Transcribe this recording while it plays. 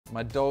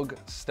My dog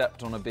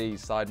stepped on a bee,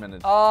 Sidemen.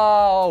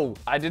 Oh,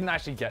 I didn't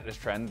actually get this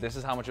trend. This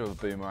is how much of a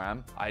boomer I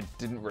am. I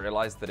didn't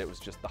realize that it was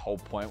just, the whole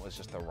point was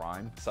just a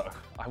rhyme. So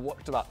I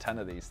watched about 10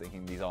 of these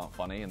thinking these aren't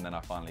funny, and then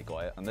I finally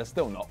got it. And they're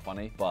still not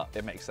funny, but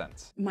it makes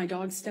sense. My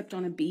dog stepped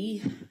on a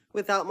bee.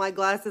 Without my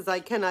glasses,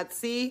 I cannot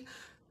see.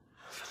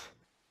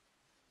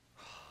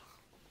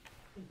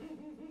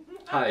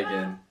 Hi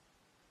again.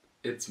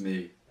 It's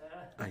me.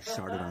 I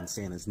sharted on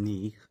Santa's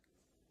knee.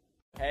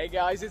 Hey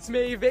guys, it's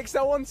me,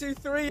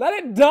 Vixer123. Let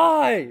it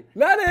die!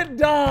 Let it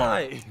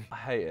die! I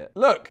hate it.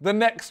 Look, the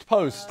next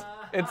post.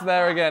 It's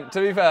there again.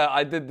 To be fair,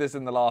 I did this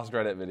in the last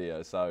Reddit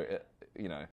video, so, you know.